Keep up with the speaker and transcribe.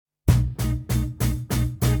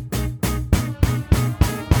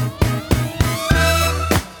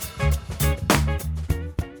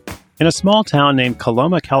In a small town named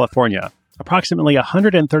Coloma, California, approximately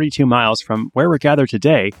 132 miles from where we're gathered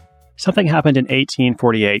today, something happened in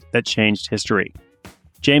 1848 that changed history.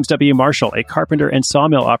 James W. Marshall, a carpenter and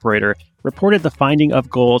sawmill operator, reported the finding of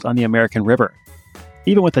gold on the American River.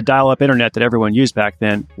 Even with the dial-up internet that everyone used back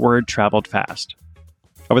then, word traveled fast.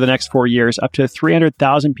 Over the next 4 years, up to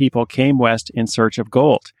 300,000 people came west in search of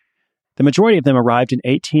gold. The majority of them arrived in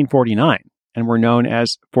 1849 and were known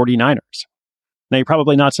as 49ers. Now, you're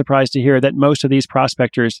probably not surprised to hear that most of these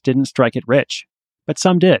prospectors didn't strike it rich, but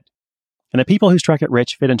some did. And the people who struck it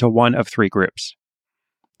rich fit into one of three groups.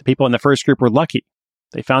 The people in the first group were lucky.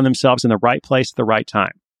 They found themselves in the right place at the right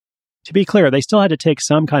time. To be clear, they still had to take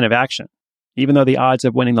some kind of action. Even though the odds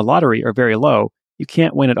of winning the lottery are very low, you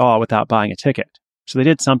can't win it all without buying a ticket. So they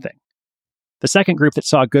did something. The second group that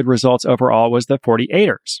saw good results overall was the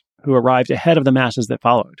 48ers, who arrived ahead of the masses that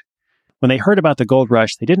followed. When they heard about the gold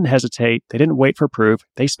rush, they didn't hesitate, they didn't wait for proof,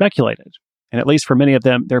 they speculated. And at least for many of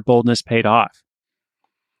them, their boldness paid off.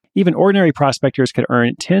 Even ordinary prospectors could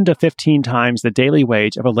earn 10 to 15 times the daily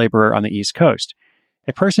wage of a laborer on the East Coast.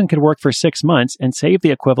 A person could work for 6 months and save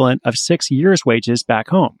the equivalent of 6 years' wages back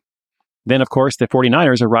home. Then, of course, the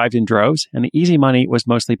 49ers arrived in droves, and the easy money was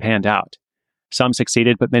mostly panned out. Some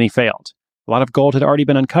succeeded, but many failed. A lot of gold had already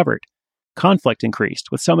been uncovered. Conflict increased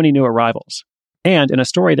with so many new arrivals. And in a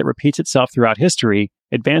story that repeats itself throughout history,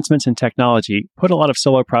 advancements in technology put a lot of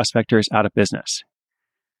solo prospectors out of business.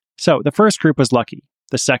 So the first group was lucky.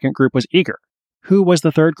 The second group was eager. Who was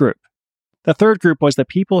the third group? The third group was the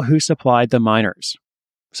people who supplied the miners.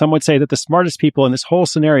 Some would say that the smartest people in this whole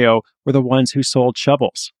scenario were the ones who sold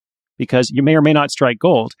shovels. Because you may or may not strike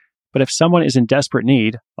gold, but if someone is in desperate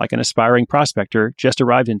need, like an aspiring prospector just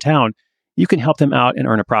arrived in town, you can help them out and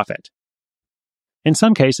earn a profit. In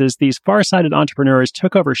some cases, these far-sighted entrepreneurs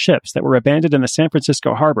took over ships that were abandoned in the San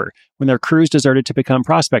Francisco harbor when their crews deserted to become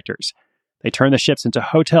prospectors. They turned the ships into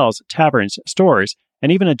hotels, taverns, stores,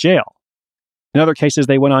 and even a jail. In other cases,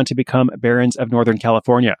 they went on to become barons of Northern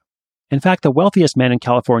California. In fact, the wealthiest man in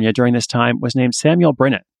California during this time was named Samuel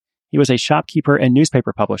Brennan. He was a shopkeeper and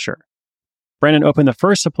newspaper publisher. Brennan opened the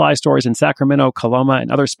first supply stores in Sacramento, Coloma,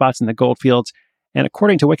 and other spots in the gold fields, and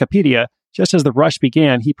according to Wikipedia, just as the rush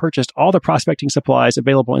began, he purchased all the prospecting supplies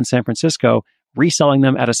available in San Francisco, reselling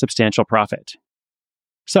them at a substantial profit.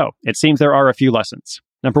 So, it seems there are a few lessons.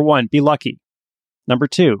 Number 1, be lucky. Number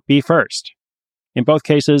 2, be first. In both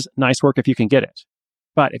cases, nice work if you can get it.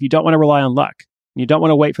 But if you don't want to rely on luck, and you don't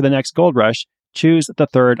want to wait for the next gold rush, choose the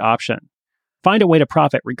third option. Find a way to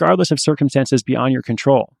profit regardless of circumstances beyond your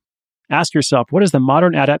control. Ask yourself, what is the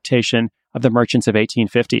modern adaptation of the merchants of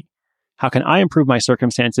 1850? How can I improve my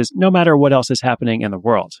circumstances no matter what else is happening in the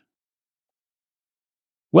world?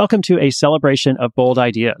 Welcome to a celebration of bold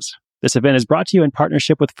ideas. This event is brought to you in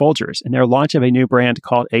partnership with Folgers and their launch of a new brand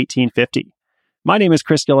called 1850. My name is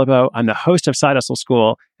Chris Gillibo. I'm the host of Side Hustle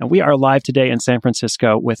School, and we are live today in San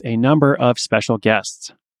Francisco with a number of special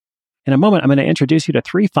guests. In a moment, I'm going to introduce you to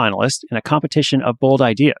 3 finalists in a competition of bold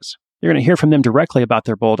ideas. You're going to hear from them directly about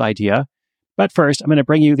their bold idea. But first, I'm going to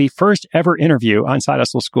bring you the first ever interview on Side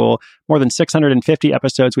Hustle School. More than 650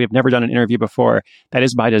 episodes. We have never done an interview before. That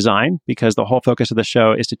is by design, because the whole focus of the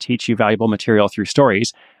show is to teach you valuable material through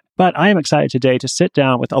stories. But I am excited today to sit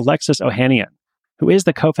down with Alexis Ohanian, who is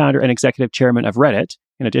the co-founder and executive chairman of Reddit,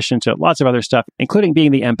 in addition to lots of other stuff, including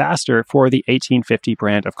being the ambassador for the 1850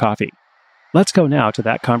 brand of coffee. Let's go now to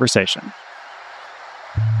that conversation.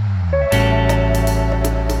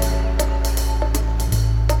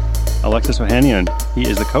 Alexis Ohanian. He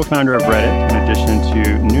is the co-founder of Reddit, in addition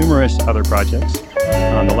to numerous other projects.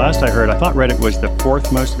 The last I heard, I thought Reddit was the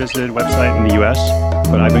 4th most visited website in the U.S.,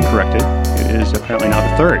 but I've been corrected. It is apparently now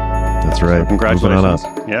the 3rd. That's right. So congratulations.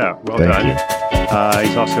 Moving on up. Yeah, well Thank done.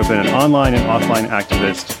 He's also been an online and offline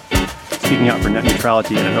activist, speaking out for net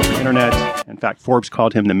neutrality and an open internet. In fact, Forbes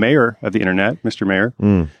called him the mayor of the internet. Mr. Mayor,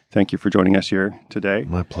 thank you for joining us here today.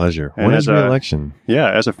 My pleasure. And when is the election? Yeah,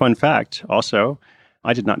 as a fun fact, also,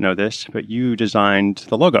 I did not know this, but you designed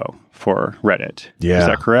the logo for Reddit. Yeah. Is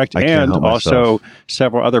that correct? I can't and help also myself.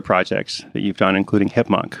 several other projects that you've done, including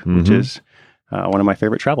Hipmunk, which is one of my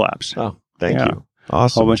favorite travel apps. Oh, thank you. A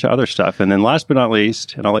Awesome. whole bunch of other stuff. And then last but not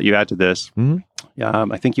least, and I'll let you add to this,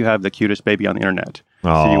 I think you have the cutest baby on the internet.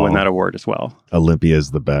 So you win that award as well. Olympia is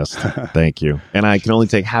the best. Thank you. And I can only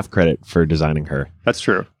take half credit for designing her. That's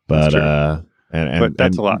true. But, That's true. But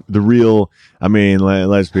that's a lot. The real,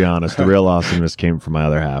 let's be honest, the real awesomeness came from my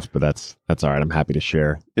other half, but that's all right. I'm happy to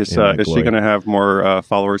share. Is she going to have more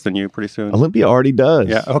followers than you pretty soon? Olympia already does.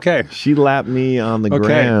 Yeah. Okay. She lapped me on the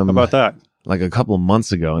gram. How about that? Like a couple of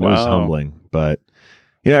months ago, and it was humbling. But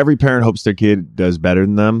every parent hopes their kid does better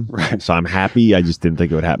than them. Right. So I'm happy. I just didn't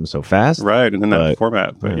think it would happen so fast. Right. And in that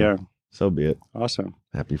format. But yeah. So be it. Awesome.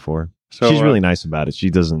 Happy for her. So, she's really nice about it. She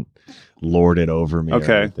doesn't lord it over me.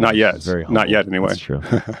 Okay. Not yet. Not yet, anyway. That's true.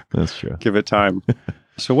 That's true. Give it time.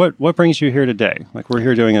 So what brings you here today? Like, we're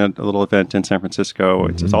here doing a little event in San Francisco.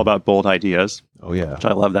 It's all about bold ideas. Oh, yeah. Which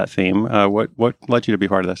I love that theme. What led you to be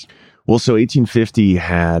part of this? Well, so 1850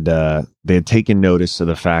 they had taken notice of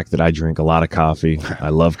the fact that I drink a lot of coffee. I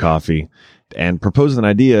love coffee, and proposed an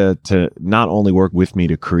idea to not only work with me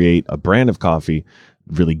to create a brand of coffee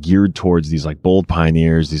really geared towards these like bold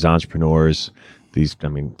pioneers, these entrepreneurs,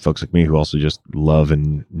 folks like me who also just love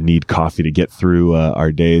and need coffee to get through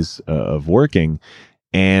our days of working,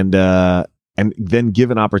 and then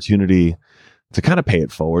give an opportunity to kind of pay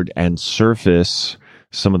it forward and surface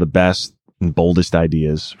some of the best and boldest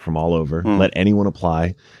ideas from all over. Let anyone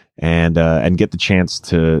apply, and get the chance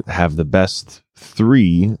to have the best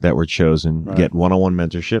 3 that were chosen get one-on-one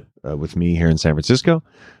mentorship with me here in San Francisco,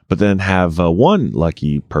 but then have one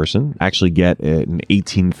lucky person actually get an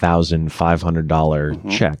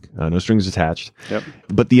 $18,500 check, no strings attached. Yep.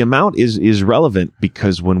 But the amount is relevant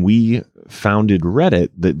because when we founded Reddit,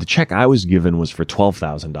 the check I was given was for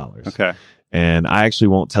 $12,000. Okay. And I actually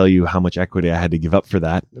won't tell you how much equity I had to give up for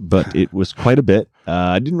that, but it was quite a bit.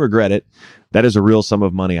 I didn't regret it. That is a real sum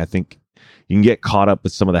of money. I think you can get caught up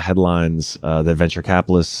with some of the headlines that venture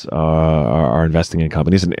capitalists are investing in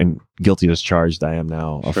companies, and guilty as charged. I am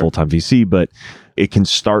now a full-time VC, but it can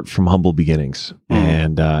start from humble beginnings.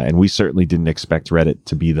 And we certainly didn't expect Reddit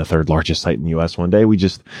to be the 3rd largest site in the US one day. We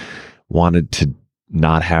just wanted to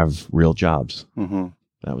not have real jobs.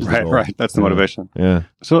 That was the goal. Right. That's the motivation. Yeah.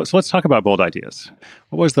 So let's talk about bold ideas.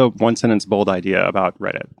 What was the one sentence bold idea about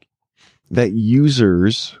Reddit? That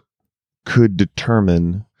users could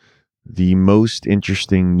determine the most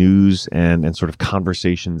interesting news and sort of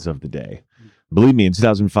conversations of the day. Believe me, in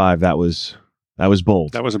 2005, that was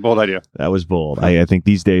bold. That was a bold idea. That was bold. I think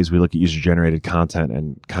these days we look at user-generated content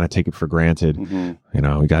and kind of take it for granted.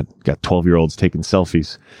 We got 12-year-olds taking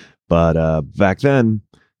selfies. But back then,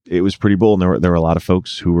 it was pretty bold. And there were a lot of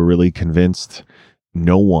folks who were really convinced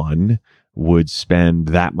no one would spend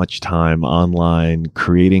that much time online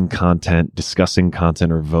creating content, discussing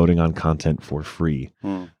content, or voting on content for free.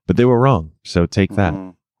 But they were wrong. So take that.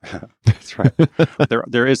 That's right.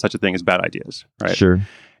 There is such a thing as bad ideas, right? Sure.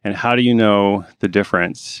 And how do you know the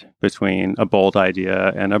difference between a bold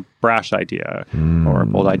idea and a brash idea, or a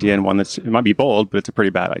bold idea and one it might be bold, but it's a pretty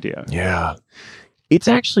bad idea? Yeah. It's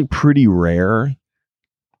actually pretty rare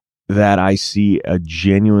that I see a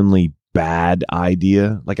genuinely bad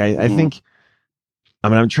idea. Like I think,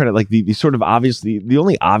 I'm trying to like the sort of the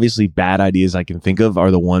only obviously bad ideas I can think of are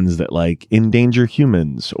the ones that like endanger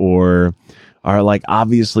humans or are like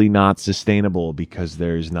obviously not sustainable because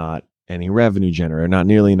there's not any revenue generator, not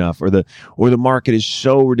nearly enough, or the market is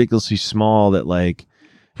so ridiculously small that like,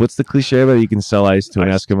 what's the cliche about you can sell ice to an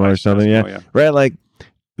Eskimo or something? Yeah. Right. Like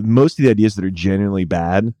most of the ideas that are genuinely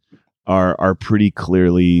bad are pretty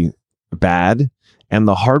clearly bad. And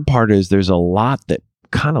the hard part is there's a lot that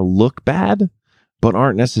kind of look bad, but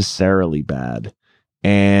aren't necessarily bad.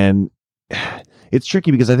 And it's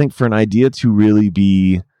tricky because I think for an idea to really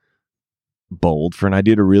be bold, for an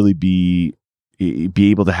idea to really be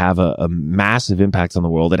able to have a massive impact on the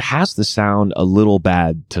world, it has to sound a little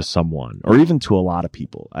bad to someone or even to a lot of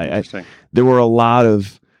people. There were a lot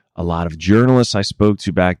of journalists I spoke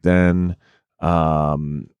to back then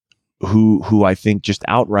who I think just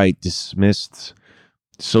outright dismissed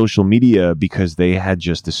social media because they had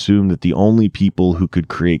just assumed that the only people who could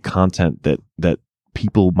create content that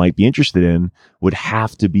people might be interested in would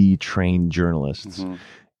have to be trained journalists.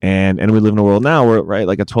 And we live in a world now where, right,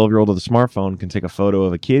 like a 12-year-old with a smartphone can take a photo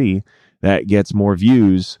of a kitty that gets more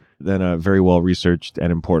views than a very well-researched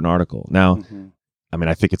and important article. Now,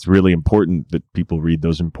 I think it's really important that people read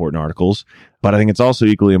those important articles, but I think it's also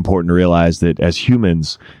equally important to realize that as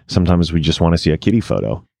humans, sometimes we just want to see a kitty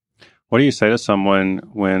photo. What do you say to someone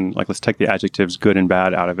when, like, let's take the adjectives good and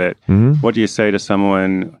bad out of it. What do you say to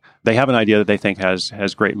someone, they have an idea that they think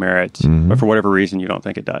has great merit, but for whatever reason, you don't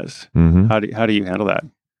think it does? How do you handle that?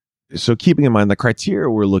 So keeping in mind the criteria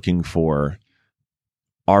we're looking for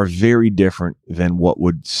are very different than what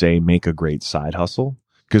would, say, make a great side hustle.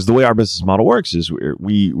 Because the way our business model works is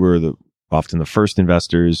we're often the first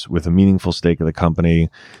investors with a meaningful stake of the company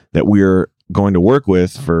that we're going to work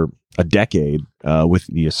with for a decade with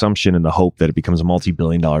the assumption and the hope that it becomes a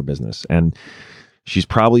multi-billion-dollar business. And she's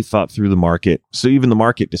probably thought through the market. So even the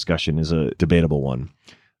market discussion is a debatable one.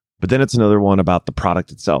 But then it's another one about the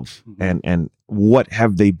product itself. And what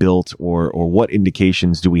have they built, or what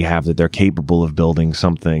indications do we have that they're capable of building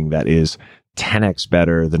something that is 10x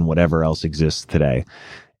better than whatever else exists today?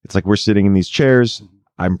 It's like we're sitting in these chairs.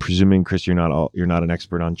 I'm presuming, Chris, you're not an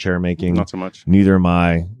expert on chair making. Not so much. Neither am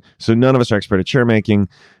I. So none of us are expert at chair making,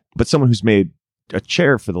 but someone who's made a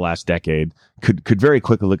chair for the last decade could very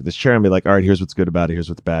quickly look at this chair and be like, all right, here's what's good about it. Here's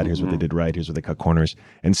what's bad. Here's what they did right. Here's where they cut corners.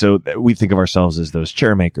 And so we think of ourselves as those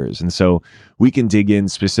chair makers. And so we can dig in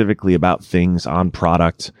specifically about things on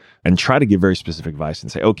product and try to give very specific advice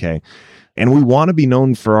and say, okay, and we want to be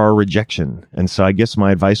known for our rejection. And so I guess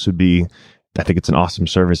my advice would be, I think it's an awesome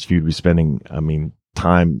service for you to be spending,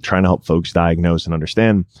 time trying to help folks diagnose and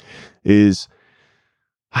understand, is,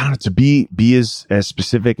 I don't know, to be as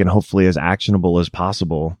specific and hopefully as actionable as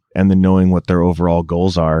possible, and then knowing what their overall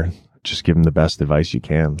goals are, just give them the best advice you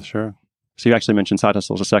can. Sure. So you actually mentioned side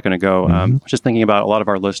hustles a second ago. Just thinking about a lot of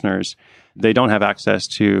our listeners, they don't have access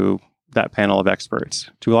to that panel of experts,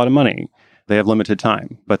 to a lot of money. They have limited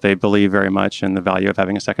time, but they believe very much in the value of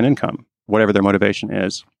having a second income, whatever their motivation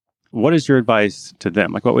is. What is your advice to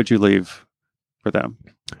them? Like, what would you leave for them?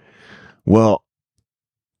 Well,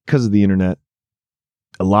 because of the internet,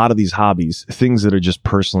 a lot of these hobbies, things that are just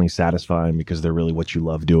personally satisfying because they're really what you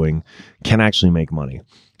love doing, can actually make money.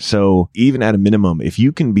 So even at a minimum, if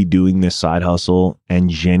you can be doing this side hustle and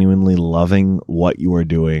genuinely loving what you are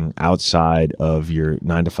doing outside of your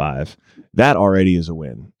 9 to 5, that already is a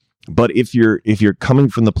win. But if you're coming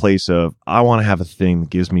from the place of, I want to have a thing that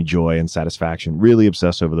gives me joy and satisfaction, really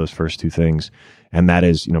obsess over those first two things, and that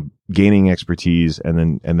is, gaining expertise, and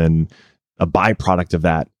then a byproduct of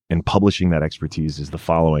that and publishing that expertise is the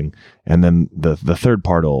following. And then the third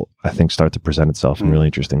part will, I think, start to present itself in really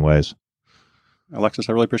interesting ways. Alexis,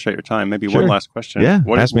 I really appreciate your time. Maybe Sure. one last question. Yeah,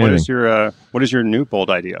 What ask me is your new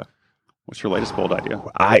bold idea? What's your latest bold idea?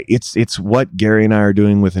 It's what Gary and I are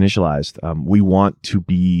doing with Initialized. We want to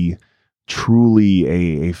be truly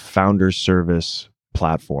a founder service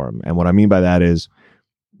platform. And what I mean by that is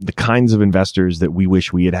the kinds of investors that we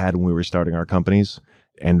wish we had had when we were starting our companies.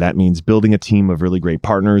 And that means building a team of really great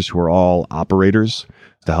partners who are all operators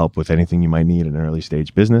to help with anything you might need in an early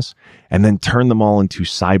stage business, and then turn them all into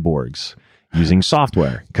cyborgs using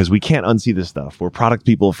software, because we can't unsee this stuff. We're product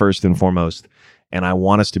people first and foremost. And I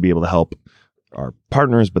want us to be able to help our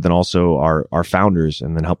partners, but then also our founders,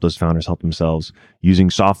 and then help those founders help themselves using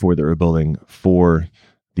software that we're building for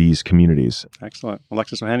these communities. Excellent.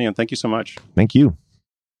 Alexis Ohanian, thank you so much. Thank you.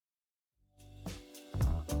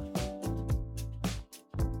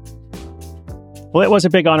 Well, it was a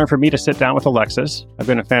big honor for me to sit down with Alexis. I've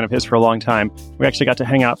been a fan of his for a long time. We actually got to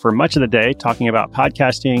hang out for much of the day talking about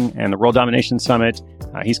podcasting and the World Domination Summit.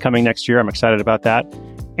 He's coming next year. I'm excited about that.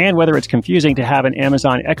 And whether it's confusing to have an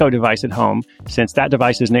Amazon Echo device at home, since that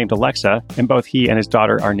device is named Alexa, and both he and his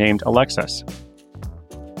daughter are named Alexis.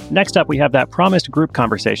 Next up, we have that promised group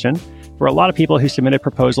conversation for a lot of people who submitted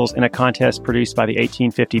proposals in a contest produced by the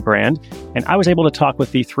 1850 brand. And I was able to talk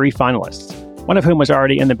with the 3 finalists, one of whom was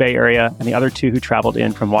already in the Bay Area, and the other 2 who traveled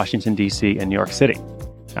in from Washington, D.C. and New York City.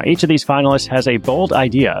 Now, each of these finalists has a bold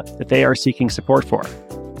idea that they are seeking support for.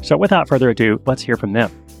 So without further ado, let's hear from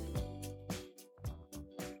them.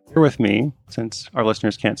 Here with me, since our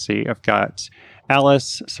listeners can't see, I've got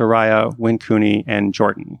Alice, Soraya, Win Cooney, and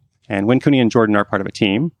Jordan. And Win Cooney and Jordan are part of a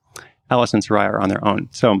team. Alice and Soraya are on their own.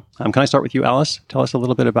 So can I start with you, Alice? Tell us a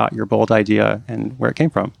little bit about your bold idea and where it came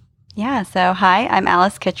from. Yeah, so hi, I'm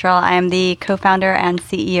Alice Kittrell. I am the co-founder and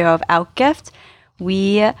CEO of Outgift.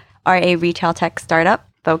 We are a retail tech startup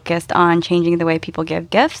focused on changing the way people give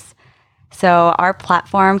gifts. So our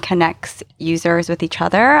platform connects users with each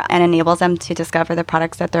other and enables them to discover the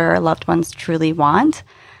products that their loved ones truly want.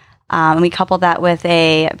 We couple that with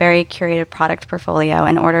a very curated product portfolio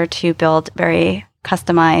in order to build very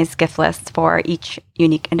customized gift lists for each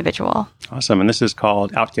unique individual. Awesome. And this is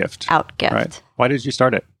called Outgift. Outgift. Right. Why did you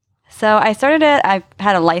start it? So I started it, I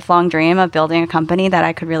had a lifelong dream of building a company that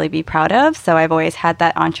I could really be proud of. So I've always had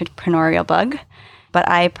that entrepreneurial bug. But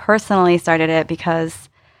I personally started it because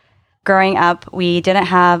growing up, we didn't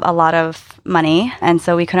have a lot of money. And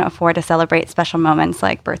so we couldn't afford to celebrate special moments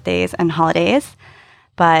like birthdays and holidays.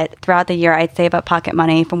 But throughout the year, I'd save up pocket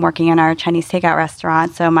money from working in our Chinese takeout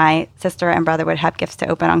restaurant. So my sister and brother would have gifts to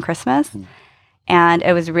open on Christmas. And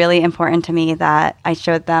it was really important to me that I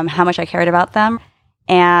showed them how much I cared about them.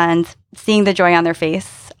 And seeing the joy on their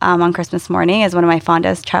face on Christmas morning is one of my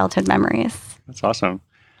fondest childhood memories. That's awesome.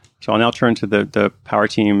 So I'll now turn to the power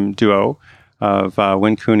team duo of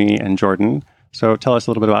Win Cooney and Jordan. So tell us a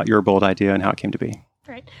little bit about your bold idea and how it came to be.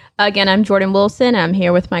 Right. Again, I'm Jordan Wilson. I'm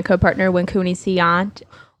here with my co-partner, Win Cooney Siant.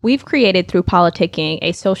 We've created through Politicking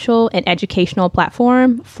a social and educational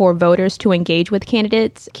platform for voters to engage with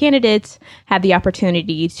candidates. Candidates have the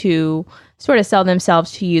opportunity to sort of sell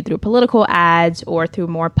themselves to you through political ads or through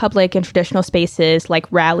more public and traditional spaces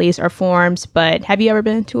like rallies or forums. But have you ever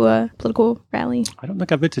been to a political rally? I don't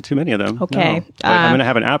think I've been to too many of them. Okay. No. I'm going to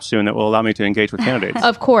have an app soon that will allow me to engage with candidates.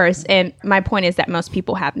 Of course. And my point is that most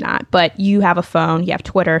people have not. But you have a phone, you have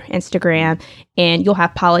Twitter, Instagram, and you'll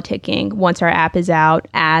have Politicking once our app is out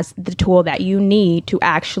as the tool that you need to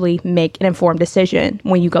actually make an informed decision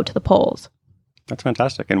when you go to the polls. That's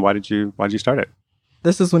fantastic. And why did you start it?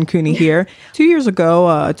 This is Winkuni here. 2 years ago,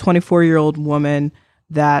 a 24-year-old woman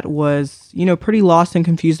that was, pretty lost and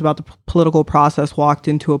confused about the political process walked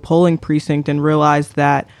into a polling precinct and realized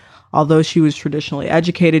that although she was traditionally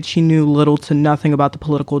educated, she knew little to nothing about the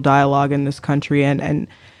political dialogue in this country. And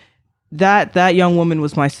that young woman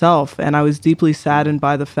was myself. And I was deeply saddened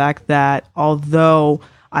by the fact that although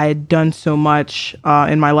I had done so much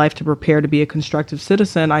in my life to prepare to be a constructive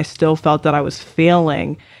citizen, I still felt that I was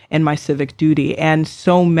failing in my civic duty. And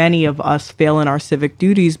so many of us fail in our civic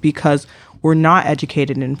duties because we're not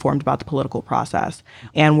educated and informed about the political process.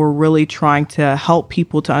 And we're really trying to help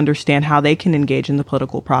people to understand how they can engage in the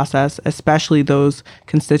political process, especially those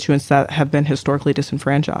constituents that have been historically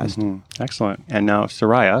disenfranchised. Mm-hmm. Excellent. And now,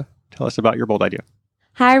 Soraya, tell us about your bold idea.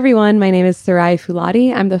 Hi, everyone. My name is Soraya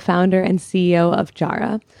Fuladi. I'm the founder and CEO of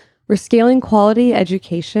JARA. We're scaling quality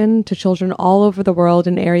education to children all over the world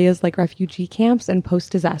in areas like refugee camps and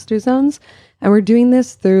post-disaster zones. And we're doing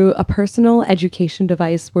this through a personal education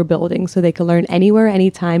device we're building so they can learn anywhere,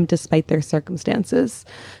 anytime, despite their circumstances.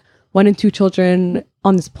 1 in 2 children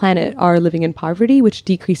on this planet are living in poverty, which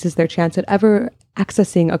decreases their chance at ever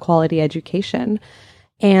accessing a quality education.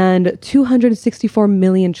 And 264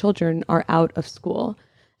 million children are out of school.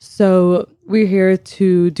 So we're here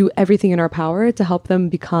to do everything in our power to help them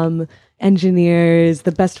become engineers,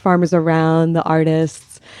 the best farmers around, the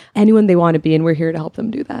artists, anyone they want to be. And we're here to help them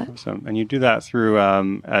do that. Awesome. And you do that through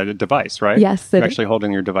a device, right? Yes. You're actually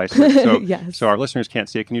holding your device. So, yes. So our listeners can't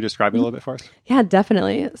see it. Can you describe it a little bit for us? Yeah,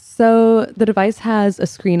 definitely. So the device has a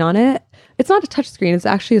screen on it. It's not a touch screen. It's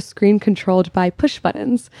actually a screen controlled by push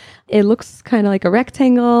buttons. It looks kind of like a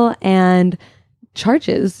rectangle and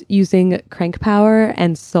charges using crank power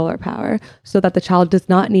and solar power so that the child does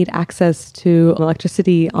not need access to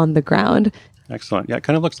electricity on the ground. Excellent. Yeah, it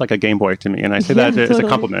kind of looks like a Game Boy to me. And I say that as a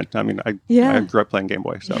compliment. I mean, I grew up playing Game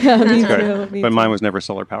Boy, so me good. too. But mine was never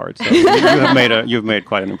solar powered. So you've made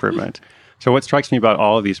quite an improvement. So what strikes me about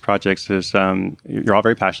all of these projects is you're all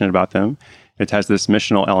very passionate about them. It has this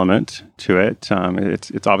missional element to it.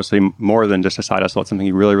 It's obviously more than just a side hustle. It's something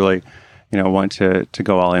you really, really, want to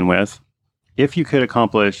go all in with. If you could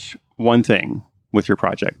accomplish one thing with your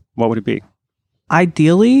project, what would it be?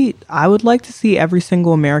 Ideally, I would like to see every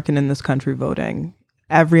single American in this country voting.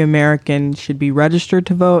 Every American should be registered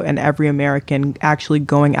to vote and every American actually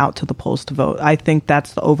going out to the polls to vote. I think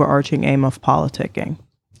that's the overarching aim of politicking.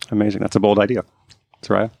 Amazing. That's a bold idea.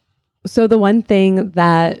 Soraya? So the one thing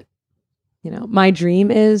that, my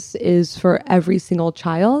dream is for every single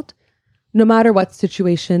child, no matter what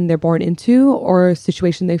situation they're born into or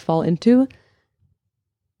situation they fall into,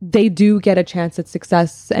 they do get a chance at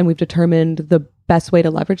success. And we've determined the best way to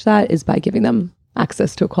leverage that is by giving them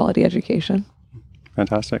access to a quality education.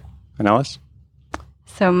 Fantastic. And Alice?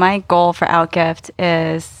 So my goal for Outgift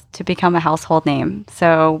is to become a household name.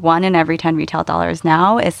 So 1 in every 10 retail dollars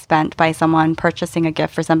now is spent by someone purchasing a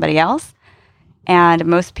gift for somebody else. And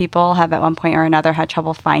most people have at one point or another had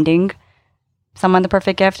trouble finding someone the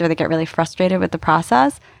perfect gift, or they get really frustrated with the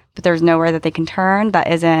process, but there's nowhere that they can turn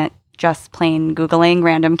that isn't just plain Googling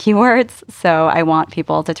random keywords. So I want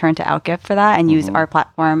people to turn to Outgift for that and use our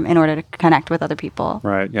platform in order to connect with other people.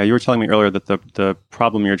 Right. Yeah. You were telling me earlier that the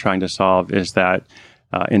problem you're trying to solve is that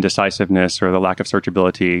indecisiveness or the lack of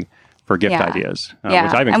searchability for gift ideas, which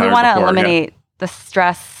I've encountered and we want to before. eliminate the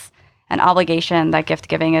stress and obligation that gift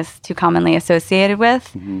giving is too commonly associated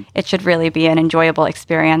with. Mm-hmm. It should really be an enjoyable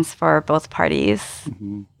experience for both parties.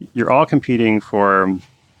 Mm-hmm. You're all competing for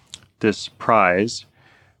this prize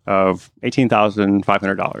of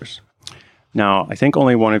 $18,500. Now, I think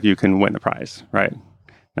only one of you can win the prize, right?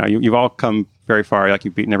 Now, you've all come very far, like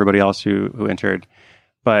you've beaten everybody else who entered.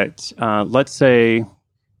 But let's say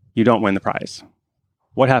you don't win the prize.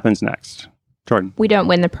 What happens next? Jordan? We don't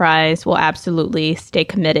win the prize. We'll absolutely stay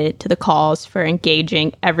committed to the cause for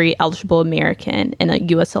engaging every eligible American in a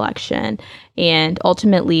U.S. election. And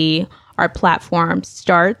ultimately, our platform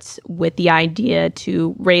starts with the idea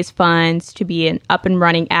to raise funds to be an up and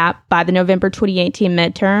running app by the November 2018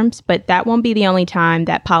 midterms, but that won't be the only time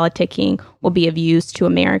that politicking will be of use to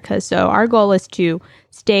America. So our goal is to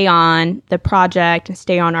stay on the project and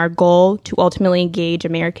stay on our goal to ultimately engage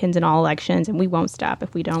Americans in all elections, and we won't stop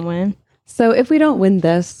if we don't win. So if we don't win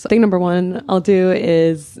this, thing number one I'll do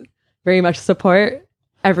is very much support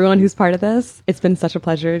everyone who's part of this. It's been such a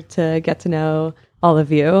pleasure to get to know all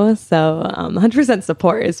of you. So 100%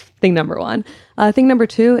 support is thing number one. Thing number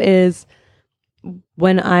two is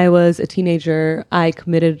when I was a teenager, I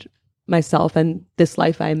committed myself and this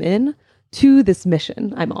life I'm in to this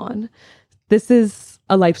mission I'm on. This is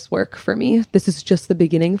a life's work for me. This is just the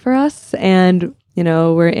beginning for us. And, you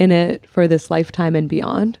know, we're in it for this lifetime and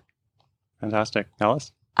beyond. Fantastic.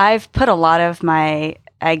 Alice? I've put a lot of my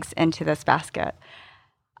eggs into this basket.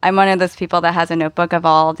 I'm one of those people that has a notebook of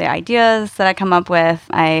all the ideas that I come up with.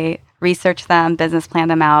 I research them, business plan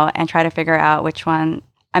them out, and try to figure out which one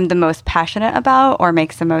I'm the most passionate about or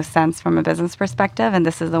makes the most sense from a business perspective. And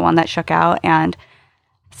this is the one that shook out. And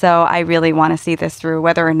so I really want to see this through,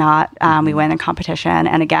 whether or not we win a competition.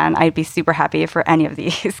 And again, I'd be super happy for any of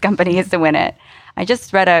these companies to win it. I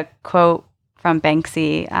just read a quote from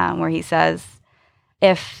Banksy where he says,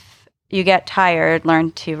 if you get tired,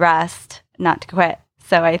 learn to rest, not to quit.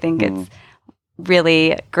 So I think it's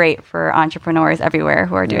really great for entrepreneurs everywhere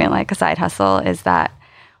who are doing like a side hustle, is that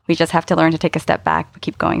we just have to learn to take a step back, but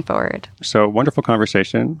keep going forward. So wonderful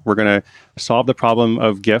conversation. We're going to solve the problem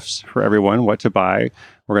of gifts for everyone, what to buy.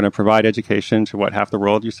 We're going to provide education to half the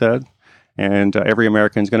world, you said, and every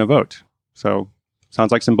American is going to vote. So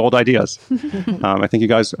sounds like some bold ideas. I think you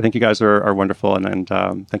guys are wonderful, and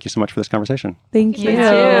thank you so much for this conversation. Thank you.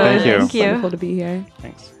 Thank you. Thank you. Wonderful to be here.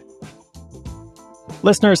 Thanks.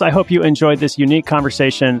 Listeners, I hope you enjoyed this unique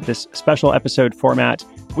conversation, this special episode format.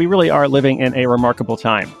 We really are living in a remarkable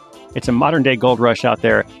time. It's a modern day gold rush out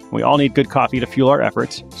there. We all need good coffee to fuel our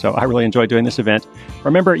efforts. So I really enjoyed doing this event.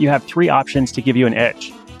 Remember, you have 3 options to give you an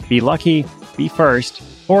edge. Be lucky, be first,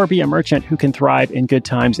 or be a merchant who can thrive in good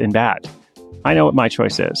times and bad. I know what my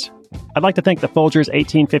choice is. I'd like to thank the Folgers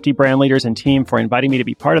 1850 brand leaders and team for inviting me to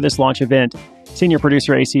be part of this launch event, senior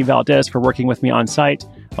producer AC Valdez for working with me on site,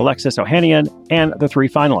 Alexis Ohanian, and the 3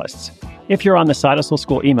 finalists. If you're on the Side Hustle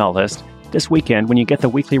School email list, this weekend when you get the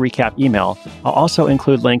weekly recap email, I'll also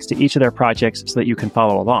include links to each of their projects so that you can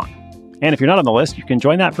follow along. And if you're not on the list, you can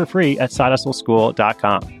join that for free at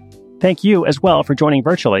sidehustleschool.com. Thank you as well for joining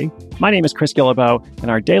virtually. My name is Chris Gillibo, and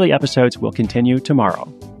our daily episodes will continue tomorrow.